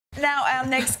Now, our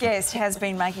next guest has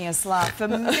been making us laugh for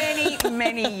many,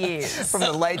 many years. From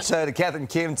The Late Show to Kath and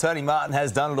Kim, Tony Martin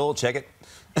has done it all. Check it.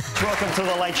 Welcome to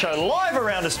The Late Show, live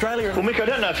around Australia. Well, Mick, I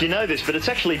don't know if you know this, but it's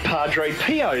actually Padre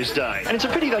Pio's day. And it's a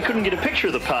pity they couldn't get a picture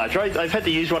of the Padre. They've had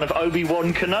to use one of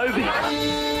Obi-Wan Kenobi.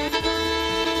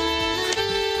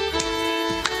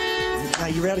 No,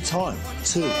 you're out of time.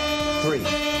 2, 3,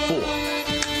 4.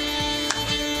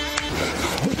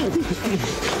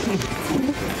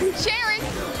 Sharon!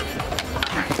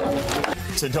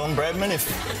 To Don Bradman, if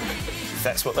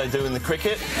that's what they do in the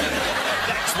cricket,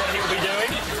 that's what he'll be doing.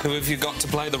 Who have you got to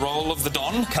play the role of the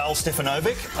Don? Karl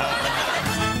Stefanovic.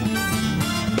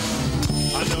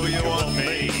 I know you want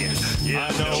me. Yeah,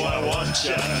 I know I want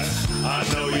you. I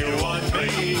know you want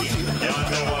me. Yeah, I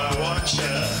know I want you.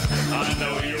 I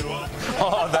know you want me.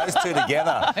 Oh, those two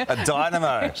together, a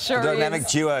dynamo, Sure a dynamic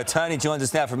is. duo. Tony joins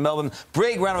us now from Melbourne.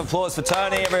 Big round of applause for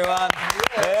Tony, everyone.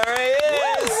 There he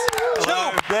is.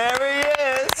 Hello. There he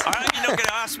is. I hope you're not going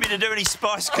to ask me to do any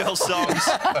Spice Girl songs.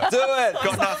 Do it.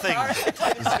 Got nothing.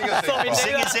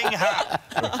 Sing a zing ha.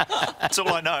 That's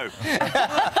all I know.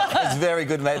 It's very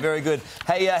good, mate. Very good.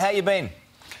 Hey, how you been?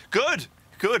 Good.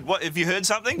 Good. What, have you heard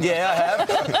something? Yeah, I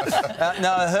have.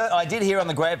 No, I did hear on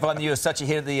the grapevine that you were such a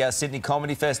hit at the Sydney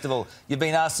Comedy Festival. You've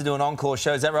been asked to do an encore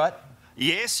show, is that right?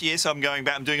 Yes, I'm going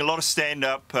back. I'm doing a lot of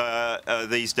stand-up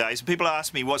these days. People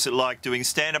ask me what's it like doing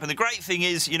stand-up, and the great thing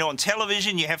is, you know, on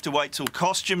television you have to wait till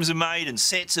costumes are made and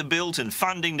sets are built and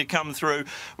funding to come through,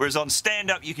 whereas on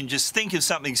stand-up you can just think of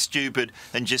something stupid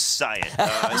and just say it.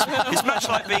 It's much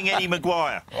like being Eddie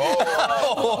Maguire.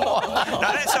 No,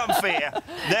 that's unfair.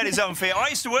 That is unfair. I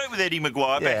used to work with Eddie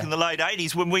Maguire back in the late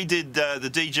 80s when we did the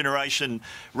D-Generation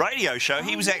radio show.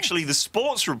 He was actually the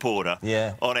sports reporter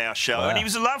on our show, and he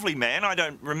was a lovely man. I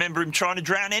don't remember him trying to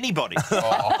drown anybody.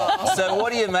 So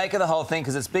what do you make of the whole thing?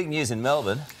 Because it's big news in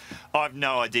Melbourne. I've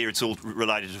no idea. It's all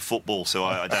related to football, so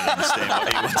I don't understand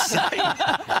what he would say.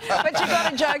 But you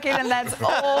got a joke in, and that's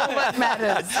all that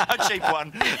matters. A cheap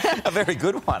one. A very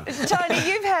good one. Tony,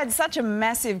 you've had such a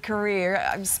massive career,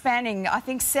 spanning, I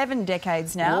think, 7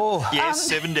 decades now. Oh. Yes,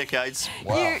 7 decades.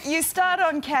 Wow. You start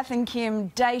on Kath and Kim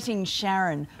dating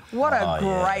Sharon. What a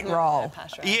great role.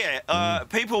 Yeah,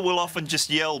 people will often just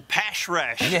yell "pash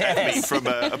rash" at me from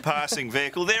a passing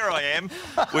vehicle. There I am,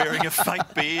 wearing a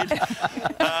fake beard.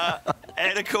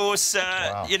 And of course,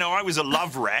 you know, I was a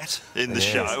love rat in the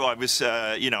show. I was,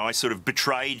 you know, I sort of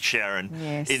betrayed Sharon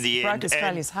in the end. Broke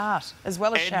Australia's heart, as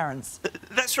well as Sharon's.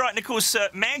 That's right. And of course,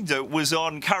 Magda was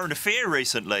on Current Affair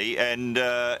recently, and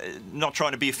not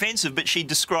trying to be offensive, but she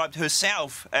described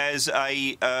herself as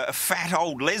a fat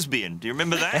old lesbian. Do you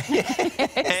remember that?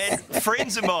 And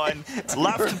friends of mine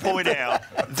love to point out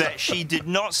that she did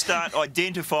not start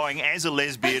identifying as a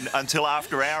lesbian until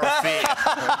after our affair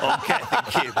on Kath and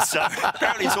Kim. So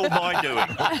apparently it's all my doing.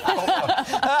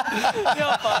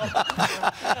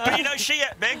 But you know,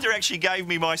 Magda actually gave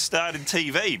me my start in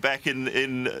TV back in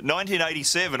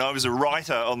 1987. I was a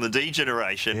writer on the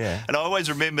D-Generation, and I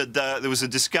always remembered there was a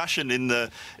discussion in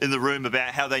the room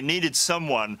about how they needed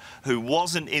someone who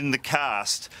wasn't in the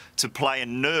cast to play a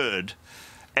nerd.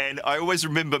 And I always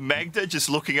remember Magda just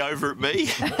looking over at me.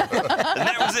 And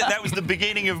that was it. That was the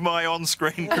beginning of my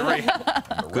on-screen career.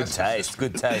 Good taste,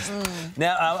 good taste.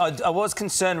 Now, I was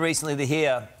concerned recently to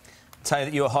hear, Tony,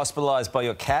 that you were hospitalised by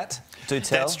your cat. Do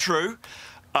tell. That's true.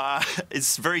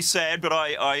 It's very sad, but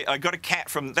I got a cat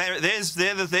from there. There's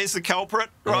the culprit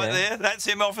right there. That's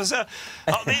him, officer.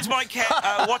 Oh, there's my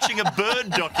cat watching a bird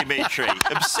documentary.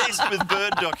 Obsessed with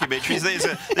bird documentaries.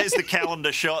 There's the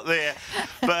calendar shot there.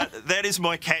 But that is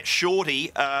my cat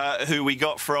Shorty, who we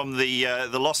got from the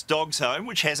Lost Dogs Home,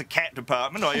 which has a cat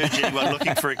department. I urge anyone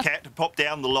looking for a cat to pop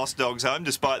down the Lost Dogs Home,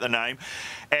 despite the name.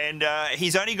 And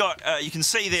he's only got, you can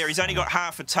see there, he's only got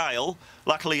half a tail.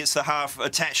 Luckily, it's the half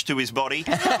attached to his body.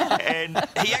 And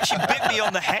he actually bit me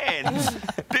on the hand.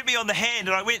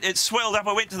 And it swelled up.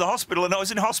 I went to the hospital, and I was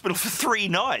in hospital for 3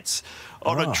 nights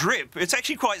on a drip. It's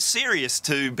actually quite serious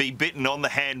to be bitten on the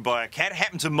hand by a cat. It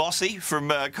happened to Mossy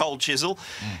from Cold Chisel.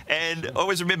 And I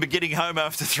always remember getting home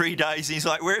after 3 days, and he's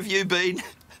like, "Where have you been?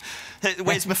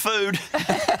 Where's my food?"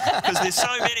 Because there's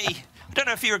so many. I don't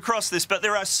know if you're across this, but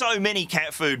there are so many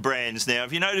cat food brands now.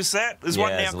 Have you noticed that? There's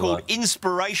one now called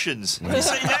Inspirations. Have you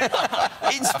seen that?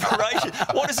 Inspiration.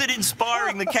 What is it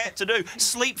inspiring the cat to do?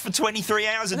 Sleep for 23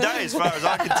 hours a day, as far as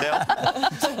I can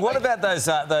tell. What about those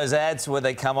ads where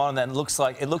they come on and it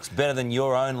looks better than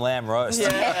your own lamb roast?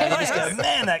 And you just go,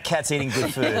 man, that cat's eating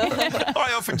good food.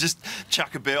 I often just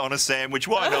chuck a bit on a sandwich.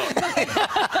 Why not?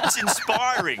 It's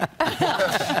inspiring.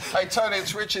 Hey, Tony,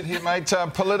 it's Richard here, mate.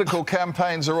 Political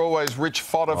campaigns are always rich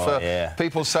fodder for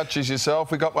people such as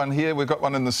yourself. We've got one here, we've got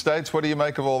one in the States. What do you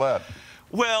make of all that?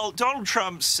 Well, Donald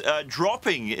Trump's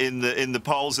dropping in the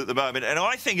polls at the moment, and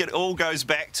I think it all goes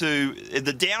back to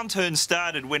the downturn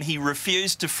started when he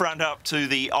refused to front up to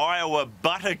the Iowa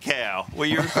butter cow. Were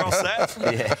you across that?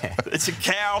 Yeah. It's a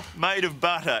cow made of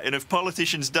butter, and if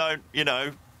politicians don't, you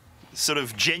know, sort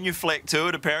of genuflect to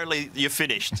it, apparently you're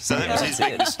finished. So that was his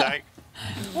big mistake.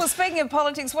 Well, speaking of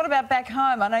politics, what about back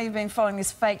home? I know you've been following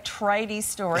this fake tradie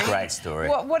story. Great story.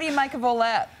 What do you make of all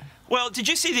that? Well, did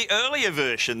you see the earlier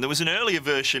version? There was an earlier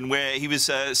version where he was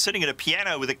sitting at a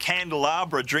piano with a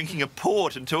candelabra drinking a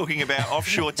port and talking about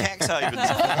offshore tax havens.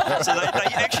 So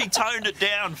they actually toned it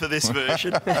down for this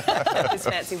version. His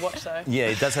fancy watch, though. Yeah,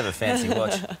 he does have a fancy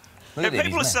watch. Now,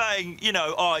 people are saying, you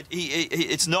know, oh,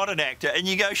 it's not an actor. And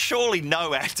you go, surely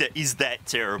no actor is that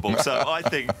terrible. So I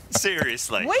think,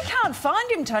 seriously. We can't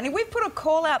find him, Tony. We've put a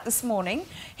call out this morning.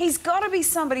 He's got to be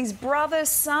somebody's brother,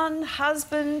 son,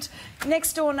 husband,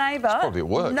 next-door neighbour. It's probably at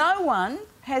work. No one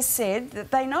has said that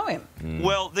they know him.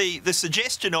 Well, the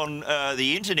suggestion on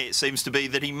the internet seems to be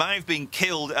that he may have been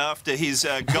killed after his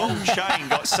gold chain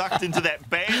got sucked into that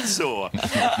bandsaw.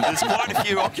 There's quite a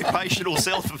few occupational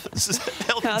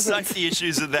health and safety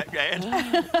issues in that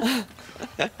ad.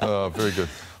 Oh, very good.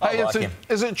 I Hey,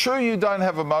 is it true you don't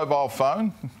have a mobile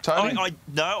phone, Tony?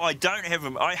 No, I don't have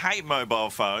them. I hate mobile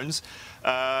phones.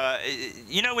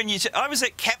 You know, when I was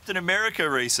at Captain America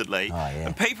recently,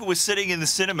 and people were sitting in the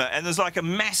cinema, and there's like a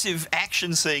massive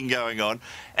action scene going on,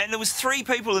 and there was 3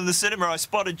 people in the cinema I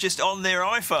spotted just on their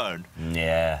iPhone.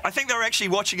 Yeah. I think they were actually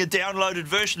watching a downloaded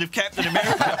version of Captain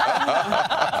America.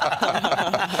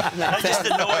 They just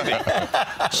annoy me.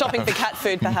 Shopping for cat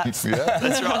food, perhaps. Yeah.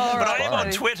 That's right. But I am on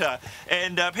Alrighty. Twitter,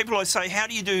 and people always say, "How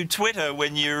do you do Twitter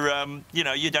when you're, you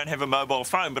know, you don't have a mobile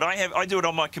phone?" But I do it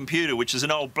on my computer, which is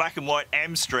an old black and white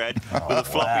Amstrad with a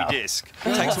floppy disk.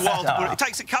 It takes a while to put it. It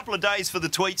takes a couple of days for the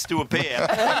tweets to appear,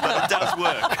 but it does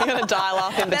work. You're going to dial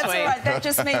up in between. That's all right. That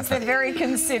just means they're very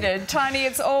considered. Tony,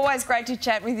 it's always great to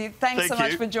chat with you. Thanks so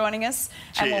much for joining us.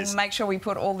 Cheers. And we'll make sure we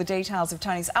put all the details of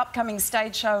Tony's upcoming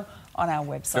stage show on our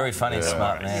website. Very funny,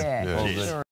 smart man. Yeah. Yeah. All good.